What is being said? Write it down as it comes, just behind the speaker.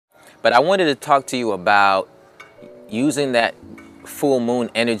But I wanted to talk to you about using that full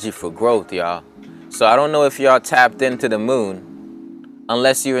moon energy for growth, y'all. So I don't know if y'all tapped into the moon,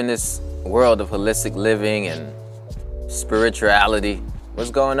 unless you're in this world of holistic living and spirituality.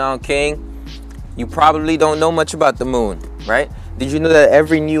 What's going on, King? You probably don't know much about the moon, right? Did you know that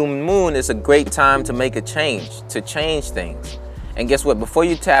every new moon is a great time to make a change, to change things? And guess what? Before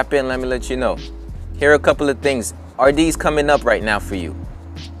you tap in, let me let you know. Here are a couple of things. Are these coming up right now for you?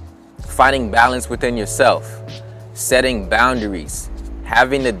 Finding balance within yourself, setting boundaries,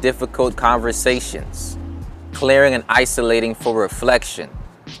 having the difficult conversations, clearing and isolating for reflection,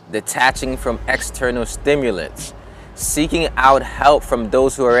 detaching from external stimulants, seeking out help from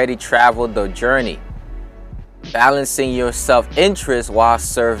those who already traveled the journey, balancing your self-interest while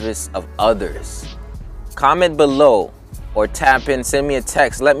service of others. Comment below or tap in, send me a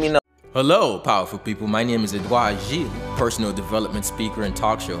text, let me know. Hello, powerful people. My name is Edouard Gilles, personal development speaker and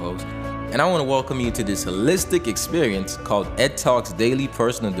talk show host, and I want to welcome you to this holistic experience called Ed Talks Daily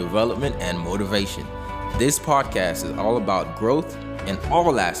Personal Development and Motivation. This podcast is all about growth in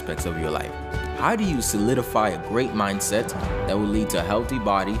all aspects of your life. How do you solidify a great mindset that will lead to a healthy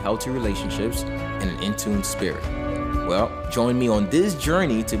body, healthy relationships, and an in-tune spirit? Well, join me on this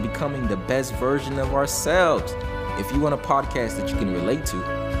journey to becoming the best version of ourselves. If you want a podcast that you can relate to,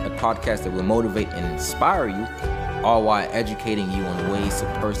 a podcast that will motivate and inspire you, all while educating you on ways to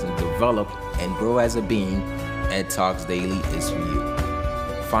personally develop and grow as a being, Ed Talks Daily is for you.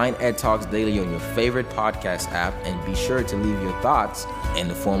 Find Ed Talks Daily on your favorite podcast app and be sure to leave your thoughts in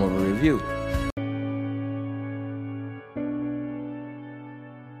the form of a review.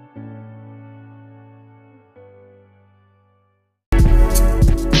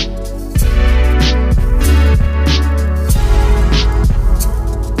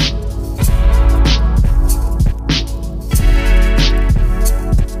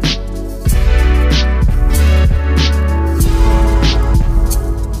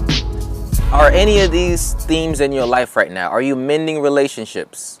 Are any of these themes in your life right now? Are you mending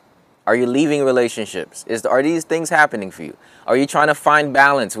relationships? Are you leaving relationships? Are these things happening for you? Are you trying to find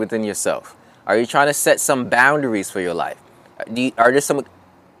balance within yourself? Are you trying to set some boundaries for your life? Are there some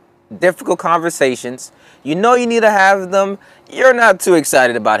difficult conversations? You know you need to have them. You're not too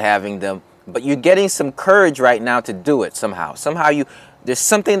excited about having them, but you're getting some courage right now to do it somehow. There's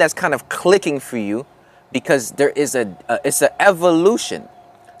something that's kind of clicking for you because there is it's an evolution.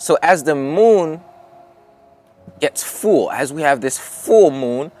 So as the moon gets full, as we have this full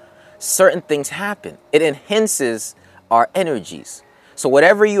moon, certain things happen. It enhances our energies. So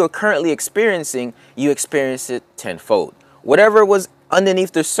whatever you are currently experiencing, you experience it tenfold. Whatever was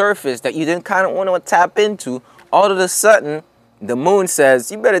underneath the surface that you didn't kind of want to tap into, all of a sudden, the moon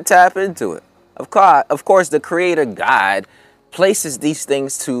says, you better tap into it. Of course, the Creator God places these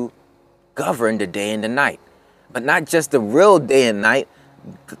things to govern the day and the night. But not just the real day and night,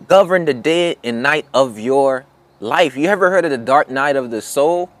 govern the day and night of your life. You ever heard of the dark night of the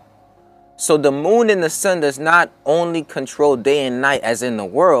soul? So the moon and the sun does not only control day and night as in the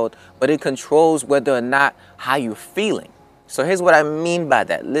world, but it controls whether or not how you're feeling. So here's what I mean by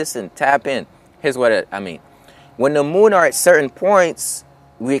that. Listen, tap in. Here's what I mean. When the moon are at certain points,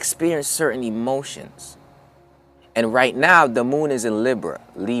 we experience certain emotions. And right now, the moon is in Libra.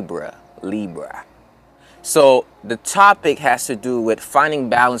 So the topic has to do with finding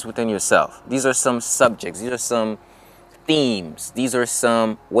balance within yourself. These are some subjects. These are some themes. These are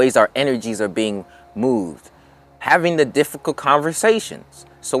some ways our energies are being moved. Having the difficult conversations.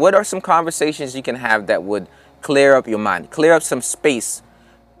 So what are some conversations you can have that would clear up your mind, clear up some space?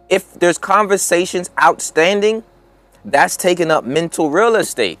 If there's conversations outstanding, that's taking up mental real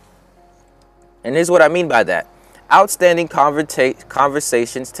estate. And here's what I mean by that. Outstanding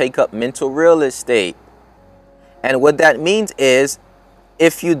conversations take up mental real estate. And what that means is,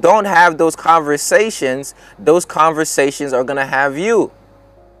 if you don't have those conversations are going to have you.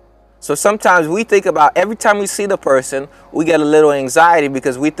 So sometimes we think about, every time we see the person, we get a little anxiety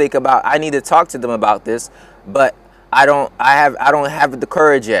because we think about, I need to talk to them about this, but I don't have the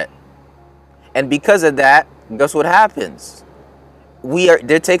courage yet. And because of that, guess what happens?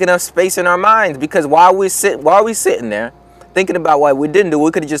 They're taking up space in our minds, because while we sitting there thinking about what we didn't do,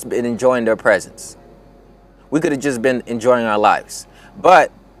 we could have just been enjoying their presence. We could have just been enjoying our lives.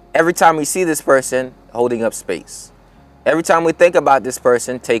 But every time we see this person, holding up space. Every time we think about this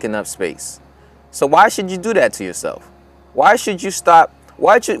person, taking up space. So why should you do that to yourself? Why should you stop?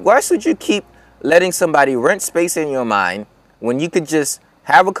 Why should you keep letting somebody rent space in your mind when you could just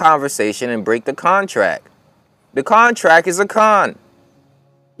have a conversation and break the contract? The contract is a con.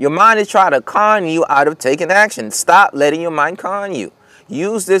 Your mind is trying to con you out of taking action. Stop letting your mind con you.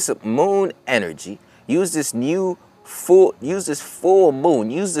 use this moon energy, use this full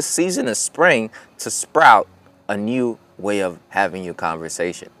moon, use the season of spring to sprout a new way of having your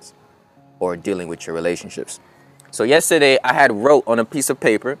conversations or dealing with your relationships. So yesterday I had wrote on a piece of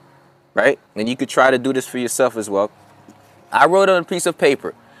paper, right? And you could try to do this for yourself as well. I wrote on a piece of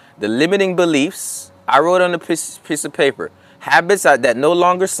paper the limiting beliefs. I wrote on a piece of paper habits that no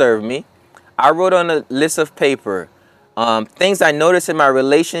longer serve me. I wrote on a list of paper things I notice in my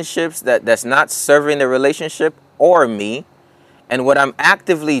relationships that's not serving the relationship or me. And what I'm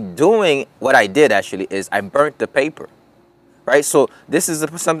actively doing, what I did actually, is I burnt the paper, right? So this is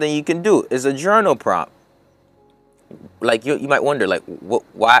something you can do, is a journal prompt. Like you might wonder, like,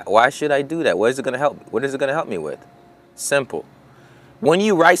 why should I do that? What is it going to help? What is it going to help me with? Simple. When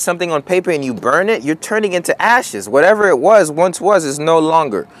you write something on paper and you burn it, you're turning into ashes. Whatever it once was, is no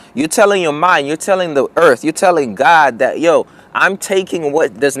longer. You're telling your mind, you're telling the earth, you're telling God that, yo, I'm taking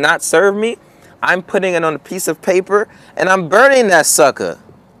what does not serve me, I'm putting it on a piece of paper, and I'm burning that sucker.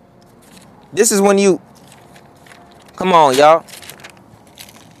 This is when you, come on, y'all.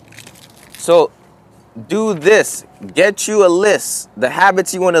 So do this. Get you a list, the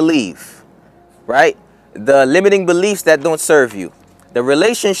habits you want to leave, right? The limiting beliefs that don't serve you. The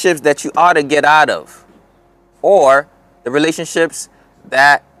relationships that you ought to get out of, or the relationships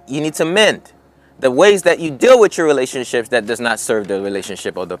that you need to mend. The ways that you deal with your relationships that does not serve the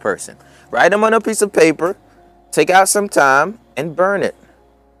relationship or the person. Write them on a piece of paper, take out some time, and burn it.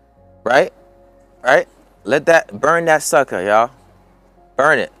 Right? Right? Burn that sucker, y'all.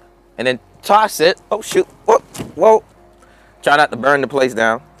 Burn it. And then toss it. Oh, shoot. Whoa. Whoa. Try not to burn the place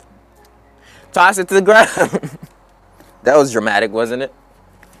down. Toss it to the ground. That was dramatic, wasn't it?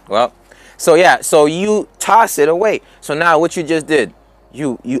 Well, so yeah, so you toss it away. So now what you just did,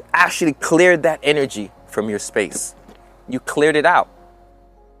 you actually cleared that energy from your space. You cleared it out.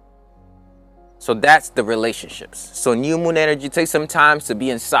 So that's the relationships. So new moon energy, take some time to be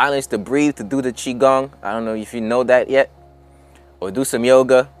in silence, to breathe, to do the qigong. I don't know if you know that yet. Or do some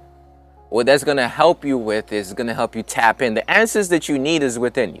yoga. What that's going to help you with is going to help you tap in. The answers that you need is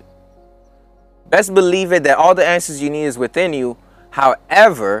within you. Best believe it that all the answers you need is within you.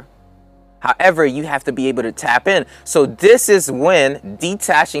 However, you have to be able to tap in. So this is when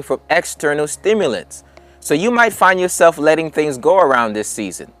detaching from external stimulants. So you might find yourself letting things go around this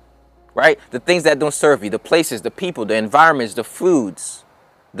season, right? The things that don't serve you, the places, the people, the environments, the foods,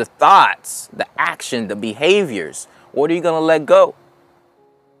 the thoughts, the action, the behaviors. What are you going to let go?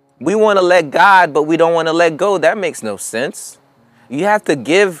 We want to let God, but we don't want to let go. That makes no sense. You have to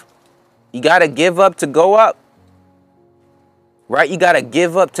give. You got to give up to go up, right? You got to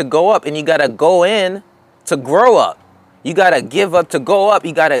give up to go up, and you got to go in to grow up. You got to give up to go up.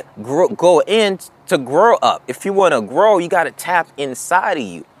 You got to go in to grow up. If you want to grow, you got to tap inside of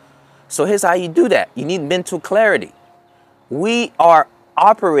you. So here's how you do that. You need mental clarity. We are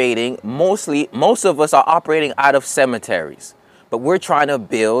operating most of us are operating out of cemeteries, but we're trying to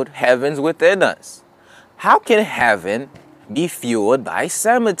build heavens within us. How can heaven be fueled by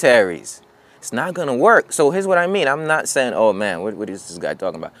cemeteries? It's not going to work. So here's what I mean. I'm not saying, oh man, what is this guy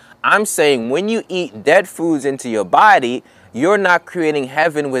talking about? I'm saying when you eat dead foods into your body, you're not creating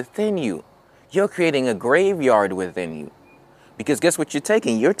heaven within you. You're creating a graveyard within you. Because guess what you're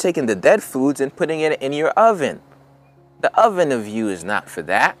taking? You're taking the dead foods and putting it in your oven. The oven of you is not for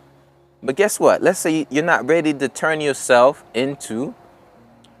that. But guess what? Let's say you're not ready to turn yourself into,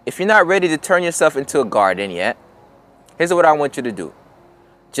 if you're not ready to turn yourself into a garden yet, here's what I want you to do.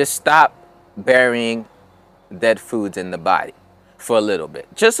 Just stop burying dead foods in the body for a little bit.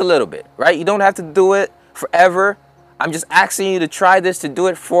 Just a little bit, right? You don't have to do it forever. I'm just asking you to try this, to do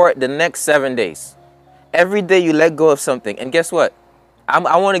it for the next 7 days. Every day you let go of something. And guess what?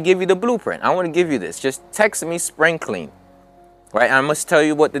 I want to give you the blueprint. I want to give you this. Just text me Spring Clean, right? I must tell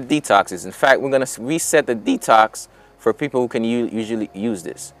you what the detox is. In fact, we're going to reset the detox for people who can usually use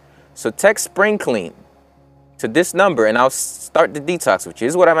this. So text Spring Clean to this number and I'll start the detox with you.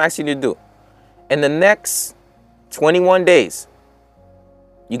 This is what I'm asking you to do. In the next 21 days,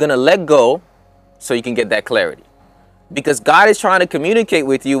 you're going to let go so you can get that clarity. Because God is trying to communicate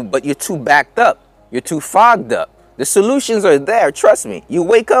with you, but you're too backed up. You're too fogged up. The solutions are there. Trust me. You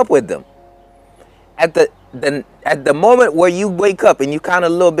wake up with them. At the moment where you wake up and you kind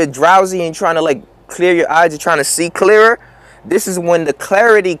of a little bit drowsy and trying to like clear your eyes, you're trying to see clearer. This is when the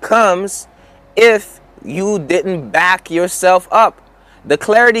clarity comes if you didn't back yourself up. The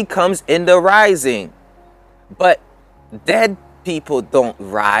clarity comes in the rising. But dead people don't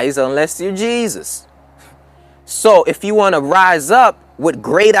rise unless you're Jesus. So if you want to rise up, with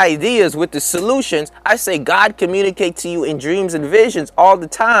great ideas, with the solutions. I say God communicates to you in dreams and visions all the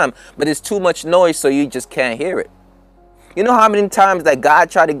time, but it's too much noise, so you just can't hear it. You know how many times that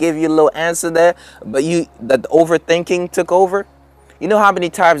God tried to give you a little answer there, but the overthinking took over? You know how many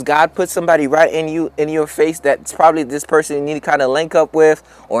times God put somebody right in your face that's probably this person you need to kind of link up with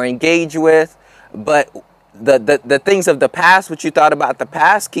or engage with, but the things of the past, what you thought about the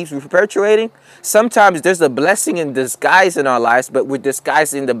past, keeps perpetuating. Sometimes there's a blessing in disguise in our lives, but we're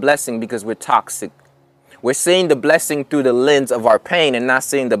disguising the blessing because we're toxic. We're seeing the blessing through the lens of our pain and not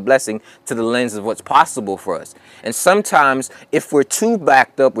seeing the blessing to the lens of what's possible for us. And sometimes if we're too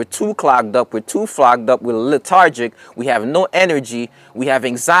backed up, we're too clogged up, we're too flogged up, we're lethargic, we have no energy, we have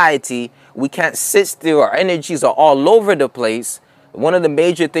anxiety, we can't sit still, our energies are all over the place. One of the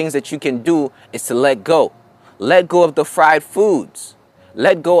major things that you can do is to let go. Let go of the fried foods.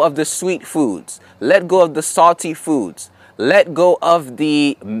 Let go of the sweet foods. Let go of the salty foods. Let go of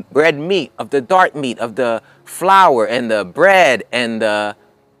the red meat, of the dark meat, of the flour and the bread and the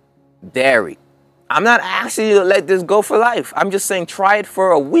dairy. I'm not asking you to let this go for life. I'm just saying try it for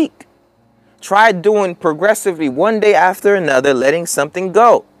a week. Try doing progressively one day after another, letting something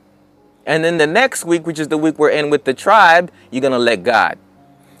go. And then the next week, which is the week we're in with the tribe, you're going to let God.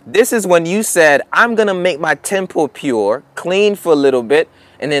 This is when you said, I'm going to make my temple pure, clean for a little bit,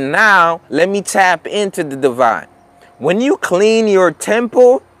 and then now let me tap into the divine. When you clean your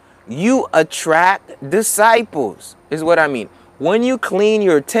temple, you attract disciples, is what I mean. When you clean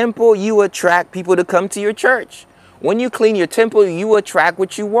your temple, you attract people to come to your church. When you clean your temple, you attract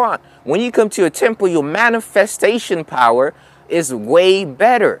what you want. When you come to your temple, your manifestation power is way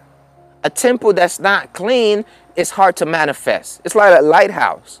better. A temple that's not clean is hard to manifest. It's like a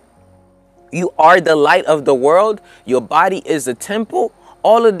lighthouse. You are the light of the world. Your body is a temple.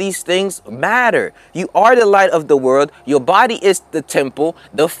 All of these things matter. You are the light of the world. Your body is the temple.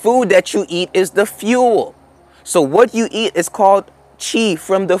 The food that you eat is the fuel. So what you eat is called chi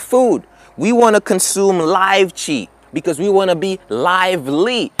from the food. We want to consume live chi because we want to be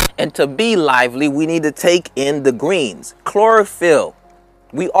lively. And to be lively, we need to take in the greens. Chlorophyll.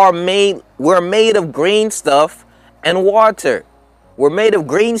 We're made of green stuff and water. We're made of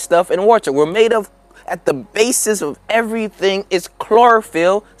green stuff and water. We're made of, at the basis of everything is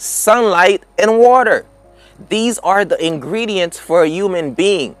chlorophyll, sunlight, and water. These are the ingredients for a human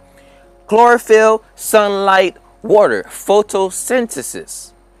being. Chlorophyll, sunlight, water,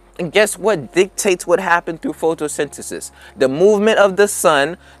 photosynthesis. And guess what dictates what happened through photosynthesis? The movement of the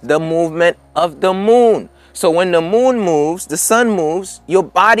sun, the movement of the moon. So when the moon moves, the sun moves, your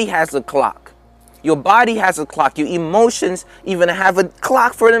body has a clock. Your body has a clock. Your emotions even have a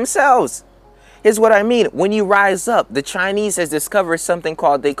clock for themselves. Here's what I mean. When you rise up, the Chinese has discovered something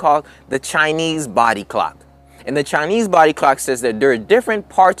they call the Chinese body clock. And the Chinese body clock says that there are different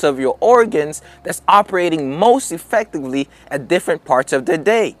parts of your organs that's operating most effectively at different parts of the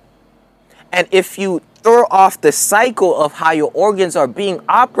day. And if you throw off the cycle of how your organs are being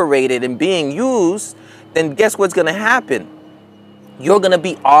operated and being used, then guess what's going to happen? You're going to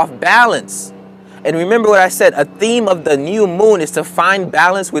be off balance. And remember what I said, a theme of the new moon is to find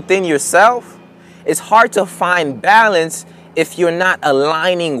balance within yourself. It's hard to find balance if you're not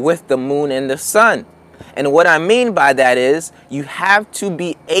aligning with the moon and the sun. And what I mean by that is you have to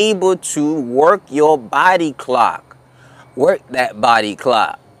be able to work your body clock. Work that body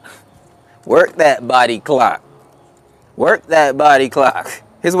clock. Work that body clock. Work that body clock.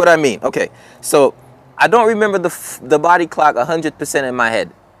 Here's what I mean. Okay, so I don't remember the body clock 100% in my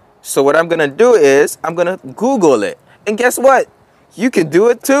head. So what I'm going to do is I'm going to Google it. And guess what? You can do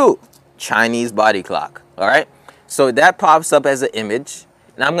it too. Chinese body clock. All right. So that pops up as an image.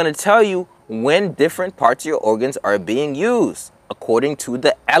 And I'm going to tell you when different parts of your organs are being used according to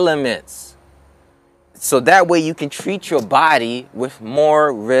the elements. So that way you can treat your body with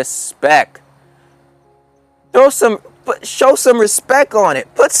more respect. Show some respect on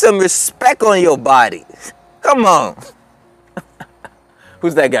it. Put some respect on your body. Come on.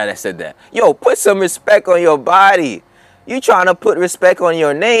 Who's that guy that said that? Yo, put some respect on your body. You trying to put respect on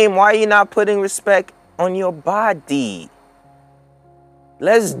your name. Why are you not putting respect on your body?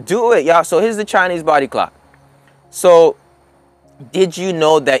 Let's do it, y'all. So here's the Chinese body clock. So did you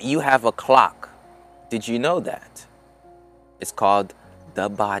know that you have a clock? Did you know that? It's called the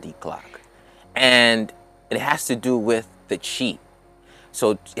body clock. And it has to do with the chi.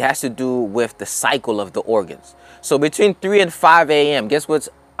 So it has to do with the cycle of the organs. So between 3 and 5 a.m., guess what's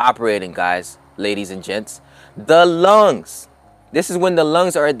operating, guys, ladies and gents? The lungs. This is when the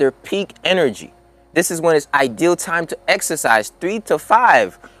lungs are at their peak energy. This is when it's ideal time to exercise, 3 to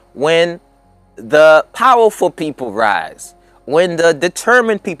 5, when the powerful people rise. when the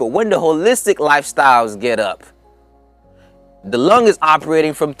determined people, when the holistic lifestyles get up, the lung is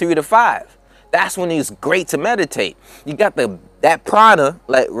operating from 3 to 5. That's when it's great to meditate. You got that prana,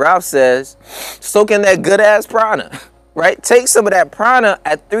 like Ralph says, soak in that good ass prana, right? Take some of that prana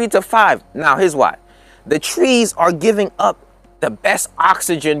at 3 to 5. Now, here's why. The trees are giving up the best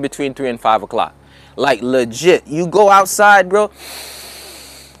oxygen between 3 and 5 o'clock. Like legit. You go outside, bro.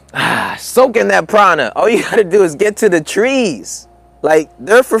 Soak in that prana. All you gotta do is get to the trees. Like,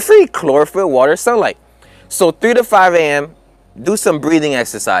 they're for free. Chlorophyll, water, sunlight. So 3 to 5 a.m., do some breathing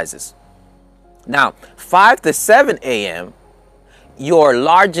exercises. Now, 5 to 7 a.m., your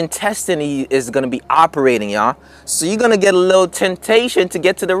large intestine is going to be operating, y'all. So you're going to get a little temptation to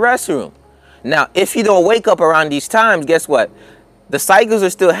get to the restroom. Now, if you don't wake up around these times, guess what? The cycles are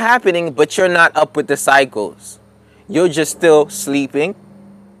still happening, but you're not up with the cycles. You're just still sleeping,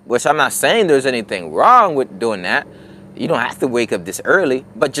 which I'm not saying there's anything wrong with doing that. You don't have to wake up this early,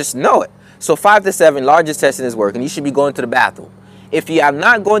 but just know it. So 5 to 7, large intestine is working. You should be going to the bathroom. If you are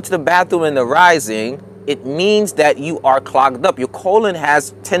not going to the bathroom in the rising, it means that you are clogged up. Your colon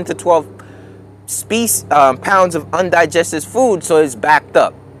has 10 to 12 pounds of undigested food, so it's backed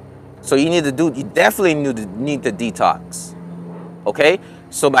up. So you definitely need to detox. Okay?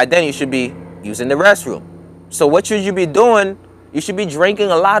 So by then you should be using the restroom. So what should you be doing? You should be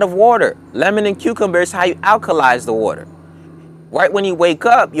drinking a lot of water. Lemon and cucumber is how you alkalize the water. Right when you wake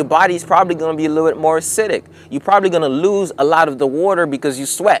up, your body's probably going to be a little bit more acidic. You're probably going to lose a lot of the water because you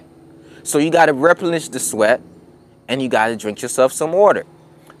sweat. So you got to replenish the sweat, and you got to drink yourself some water.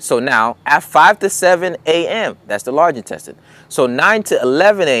 So now, at 5 to 7 a.m., that's the large intestine. So 9 to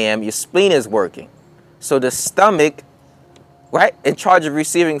 11 a.m., your spleen is working. So the stomach, right, in charge of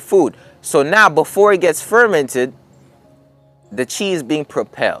receiving food. So now, before it gets fermented, the chi is being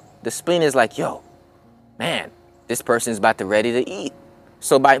propelled. The spleen is like, yo, man, this person is about to ready to eat.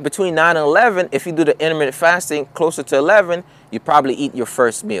 So between 9 and 11, if you do the intermittent fasting closer to 11, you probably eat your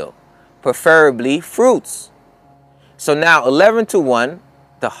first meal, preferably fruits. So now 11 to 1,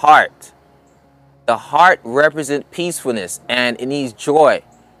 the heart. The heart represents peacefulness and it needs joy.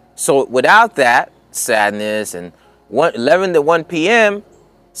 So without that, sadness, and 11 to 1 p.m.,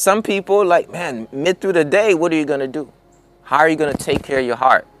 some people like, man, mid through the day, what are you going to do? How are you going to take care of your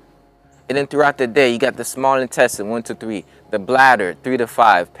heart? And then throughout the day, you got the small intestine, 1 to 3, the bladder, 3 to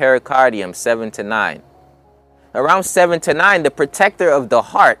 5, pericardium, 7 to 9. Around 7 to 9, the protector of the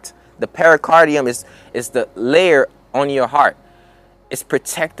heart, the pericardium is the layer on your heart. It's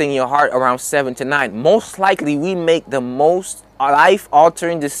protecting your heart around 7 to 9. Most likely, we make the most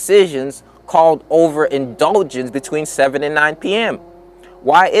life-altering decisions called overindulgence between 7 and 9 p.m.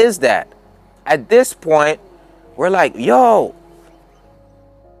 Why is that? At this point, we're like, yo,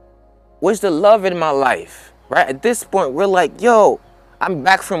 where's the love in my life, right? At this point, we're like, yo, I'm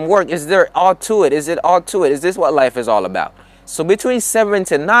back from work. Is there all to it? Is it all to it? Is this what life is all about? So between 7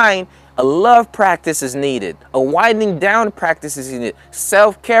 to 9, a love practice is needed. A winding down practice is needed.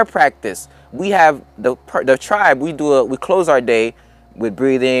 Self-care practice. We have the tribe. We close our day with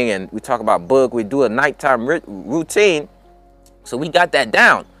breathing, and we talk about book. We do a nighttime routine. So we got that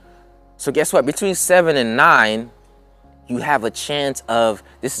down. So guess what? Between 7 and 9, you have a chance of,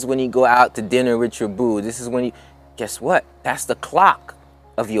 this is when you go out to dinner with your boo. This is when you, guess what? That's the clock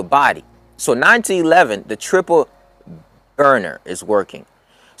of your body. So 9 to 11, the triple burner is working.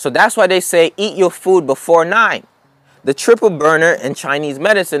 So that's why they say eat your food before 9. The triple burner in Chinese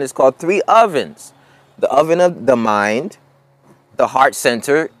medicine is called 3 ovens. The oven of the mind, the heart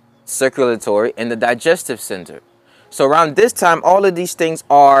center, circulatory, and the digestive center. So around this time, all of these things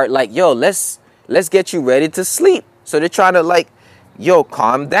are like, yo, let's get you ready to sleep. So they're trying to like, yo,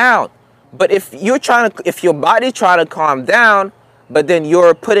 calm down. But if your body's trying to calm down, but then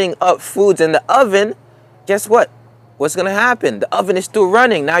you're putting up foods in the oven, guess what? What's going to happen? The oven is still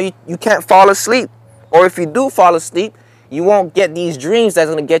running. Now you can't fall asleep. Or if you do fall asleep, you won't get these dreams that's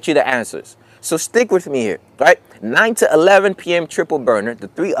going to get you the answers. So stick with me here, right? 9 to 11 p.m. triple burner, the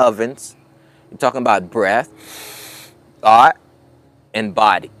 3 ovens. You're talking about breath, thought, and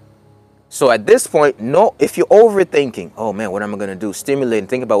body. So at this point, if you're overthinking, oh man, what am I going to do? Stimulate and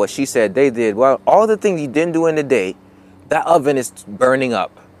think about what she said, they did. Well, all the things you didn't do in the day, that oven is burning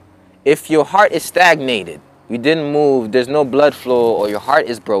up. If your heart is stagnated, you didn't move, there's no blood flow, or your heart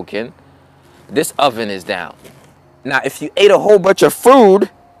is broken, this oven is down. Now, if you ate a whole bunch of food,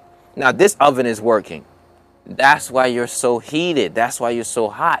 now this oven is working. That's why you're so heated. That's why you're so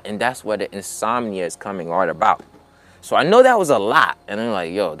hot. And that's why the insomnia is coming right about. So I know that was a lot. And I'm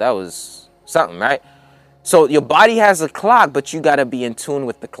like, yo, that was something, right? So your body has a clock, but you got to be in tune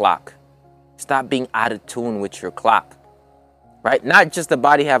with the clock. Stop being out of tune with your clock. right? Not just the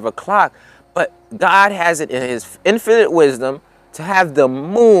body have a clock, but God has it in his infinite wisdom to have the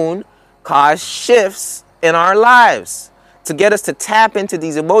moon cause shifts in our lives to get us to tap into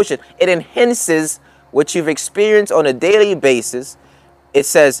these emotions. It enhances what you've experienced on a daily basis. It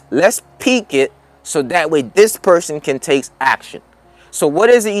says, let's peak it so that way this person can take action. So what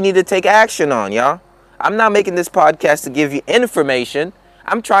is it you need to take action on, y'all? I'm not making this podcast to give you information.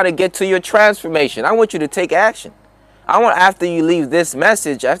 I'm trying to get to your transformation. I want you to take action. I want, after you leave this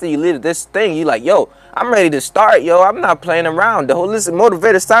message, after you leave this thing, you like, yo, I'm ready to start, yo. I'm not playing around. The Holistic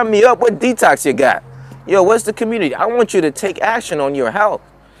Motivator, sign me up. What detox you got? Yo, what's the community? I want you to take action on your health.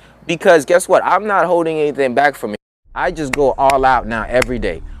 Because guess what? I'm not holding anything back from you. I just go all out now every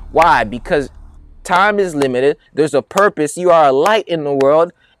day. Why? Because time is limited. There's a purpose. You are a light in the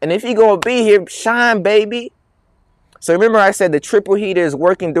world. And if you're going to be here, shine, baby. So remember I said the triple heater is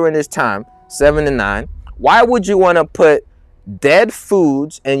working during this time, 7 to 9. Why would you want to put dead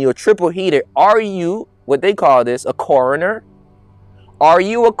foods in your triple heater? Are you, what they call this, a coroner? Are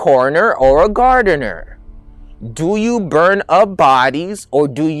you a coroner or a gardener? Do you burn up bodies or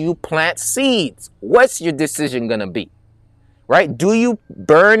do you plant seeds? What's your decision going to be? Right? Do you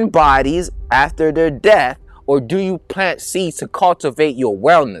burn bodies after their death or do you plant seeds to cultivate your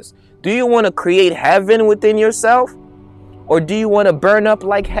wellness? Do you want to create heaven within yourself or do you want to burn up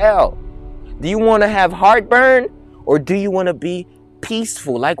like hell? Do you want to have heartburn or do you want to be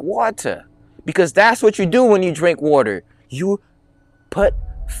peaceful like water? Because that's what you do when you drink water. You put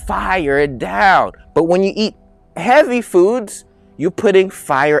fire down. But when you eat heavy foods, you're putting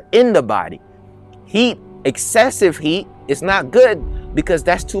fire in the body. Heat, excessive heat is not good because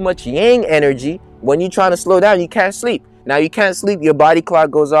that's too much yang energy. When you're trying to slow down, you can't sleep. Now you can't sleep, your body clock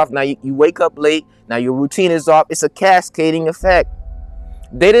goes off. Now you wake up late. Now your routine is off. It's a cascading effect.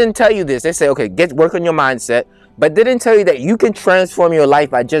 They didn't tell you this. They say, okay, work on your mindset. But they didn't tell you that you can transform your life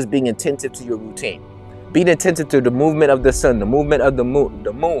by just being attentive to your routine. Being attentive to the movement of the sun, the movement of the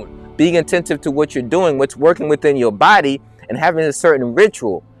moon. Being attentive to what you're doing, what's working within your body, and having a certain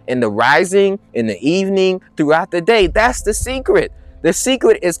ritual in the rising, in the evening, throughout the day. That's the secret. The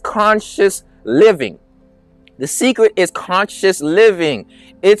secret is conscious living. The secret is conscious living.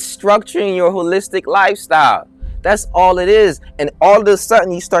 It's structuring your holistic lifestyle. That's all it is. And all of a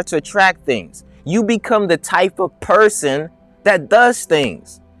sudden you start to attract things. You become the type of person that does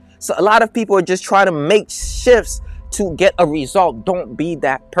things. So a lot of people are just trying to make shifts to get a result. Don't be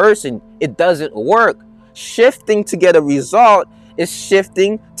that person. It doesn't work. Shifting to get a result is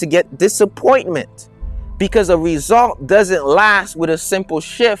shifting to get disappointment. Because a result doesn't last with a simple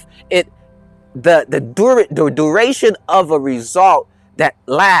shift. The duration of a result that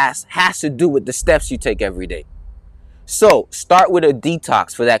lasts has to do with the steps you take every day. So start with a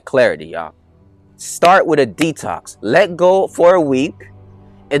detox for that clarity, y'all. Start with a detox. Let go for a week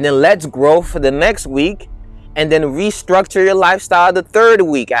and then let's grow for the next week and then restructure your lifestyle the third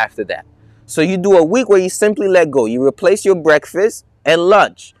week after that. So you do a week where you simply let go. You replace your breakfast and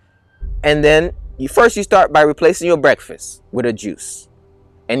lunch. And then you start by replacing your breakfast with a juice.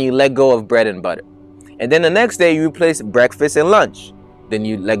 And you let go of bread and butter. And then the next day you replace breakfast and lunch. Then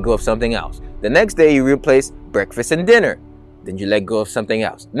you let go of something else. The next day you replace breakfast and dinner. Then you let go of something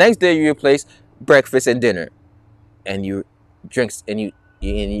else. Next day you replace breakfast and dinner. And you drink and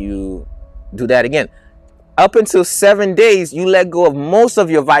you do that again. Up until 7 days, you let go of most of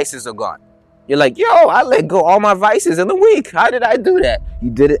your vices are gone. You're like, yo, I let go all my vices in a week. How did I do that? You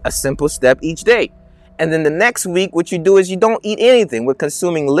did it a simple step each day. And then the next week, what you do is you don't eat anything. We're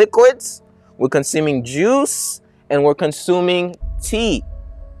consuming liquids, we're consuming juice, and we're consuming tea.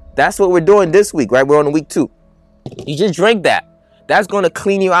 That's what we're doing this week, right? We're on week 2. You just drink that. That's going to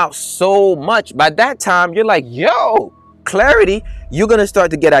clean you out so much. By that time, you're like, yo, clarity. You're going to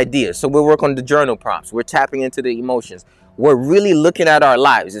start to get ideas. So we'll work on the journal prompts. We're tapping into the emotions. We're really looking at our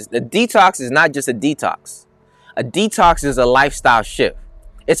lives. The detox is not just a detox. A detox is a lifestyle shift.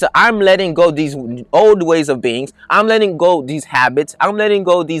 I'm letting go these old ways of being. I'm letting go these habits. I'm letting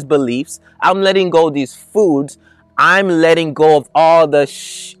go these beliefs. I'm letting go these foods. I'm letting go of all the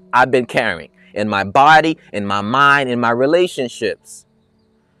I've been carrying in my body, in my mind, in my relationships.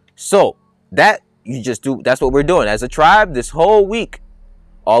 So that's what we're doing as a tribe this whole week.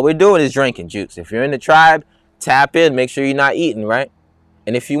 All we're doing is drinking juice. If you're in the tribe, tap in, make sure you're not eating, right?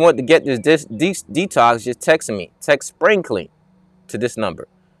 And if you want to get this detox, just text me. Text sprinkling to this number,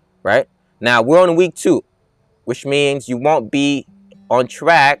 right? Now, we're on week 2, which means you won't be on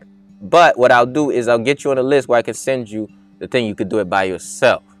track. But what I'll do is I'll get you on a list where I can send you the thing. You could do it by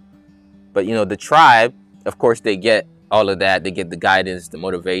yourself. But, the tribe, of course, they get all of that. They get the guidance, the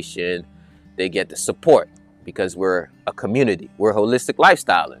motivation. They get the support. because we're a community. We're holistic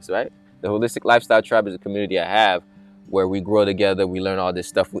lifestylists, right? The Holistic Lifestyle Tribe is a community I have where we grow together, we learn all this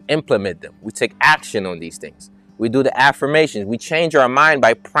stuff, we implement them, we take action on these things. We do the affirmations, we change our mind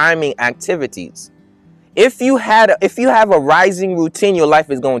by priming activities. If you have a rising routine, your life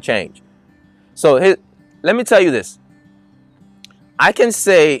is going to change. So let me tell you this. I can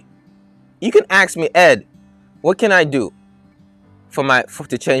say, you can ask me, Ed, what can I do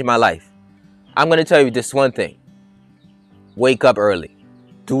to change my life? I'm going to tell you this one thing. Wake up early.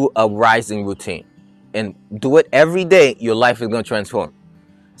 Do a rising routine. And do it every day. Your life is going to transform.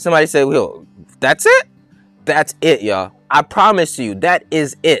 Somebody said, well, that's it? That's it, y'all. I promise you, that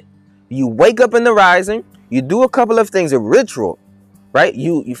is it. You wake up in the rising. You do a couple of things, a ritual, right?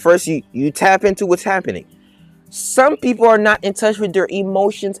 You tap into what's happening. Some people are not in touch with their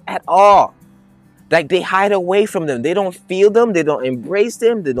emotions at all. Like, they hide away from them. They don't feel them. They don't embrace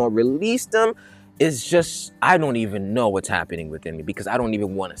them. They don't release them. It's just, I don't even know what's happening within me because I don't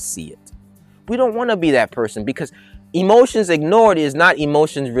even want to see it. We don't want to be that person because emotions ignored is not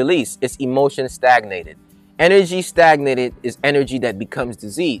emotions released. It's emotions stagnated. Energy stagnated is energy that becomes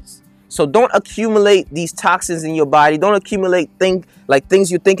disease. So don't accumulate these toxins in your body. Don't accumulate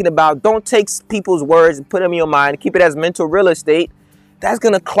things you're thinking about. Don't take people's words and put them in your mind. Keep it as mental real estate. That's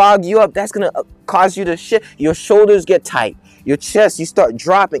going to clog you up. That's going to cause you to shit. Your shoulders get tight. Your chest, you start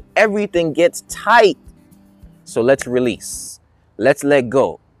dropping. Everything gets tight. So let's release. Let's let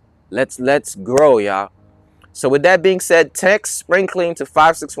go. Let's grow, y'all. So with that being said, text Spring Clean to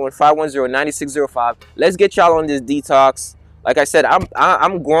 561-510-9605. Let's get y'all on this detox. Like I said,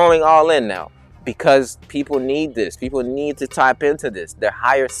 I'm growing all in now because people need this. People need to tap into this, their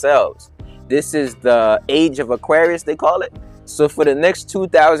higher selves. This is the age of Aquarius, they call it. So for the next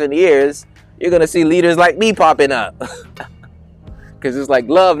 2,000 years, you're going to see leaders like me popping up. Because it's like,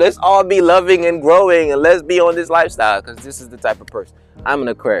 love, let's all be loving and growing and let's be on this lifestyle because this is the type of person. I'm an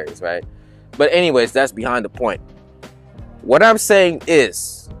Aquarius, right? But anyways, that's behind the point. What I'm saying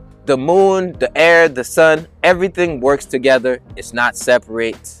is the moon, the air, the sun, everything works together. It's not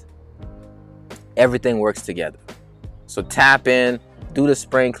separate. Everything works together. So tap in, do the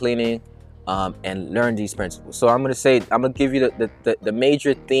spring cleaning, and learn these principles. So I'm going to give you the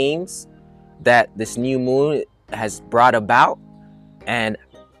major themes that this new moon has brought about, and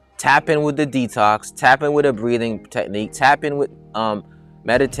tap in with the detox, tap in with a breathing technique, tap in with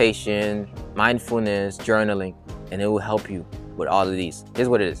meditation, mindfulness, journaling, and it will help you with all of these. Here's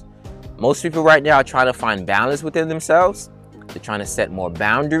what it is. Most people right now are trying to find balance within themselves. They're trying to set more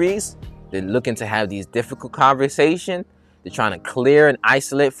boundaries. They're looking to have these difficult conversations. They're trying to clear and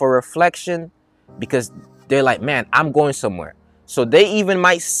isolate for reflection because they're like, man, I'm going somewhere. So they even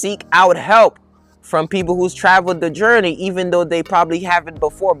might seek out help from people who's traveled the journey, even though they probably haven't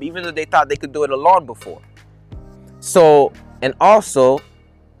before, even though they thought they could do it alone before. So, and also,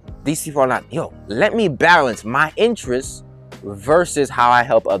 these people are not, let me balance my interests versus how I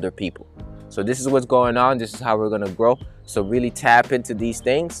help other people. So this is what's going on. This is how we're going to grow. So really tap into these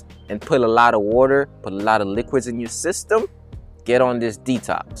things and put a lot of water, put a lot of liquids in your system. Get on this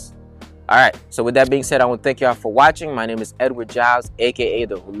detox. All right. So with that being said, I want to thank y'all for watching. My name is Edward Giles, aka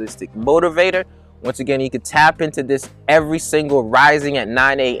the Holistic Motivator. Once again, you can tap into this every single rising at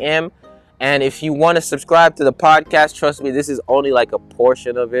 9 a.m. And if you want to subscribe to the podcast, trust me, this is only like a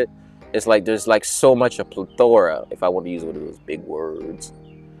portion of it. It's like there's like so much, a plethora, if I want to use one of those big words,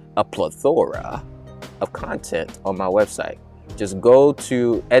 a plethora of content on my website. Just go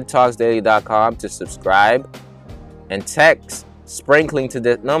to edtalksdaily.com to subscribe and text Sprinkling to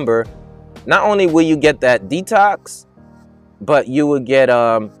that number. Not only will you get that detox, but you will get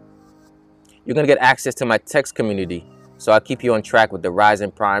you're gonna get access to my text community. So I'll keep you on track with the Rise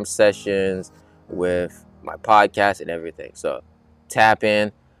and Prime sessions, with my podcast and everything. So tap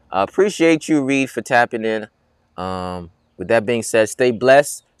in. Appreciate you, Reed, for tapping in. With that being said, stay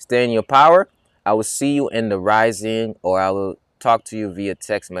blessed, stay in your power. I will see you in the rising, or I will talk to you via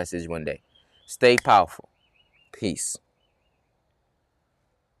text message one day. Stay powerful. Peace.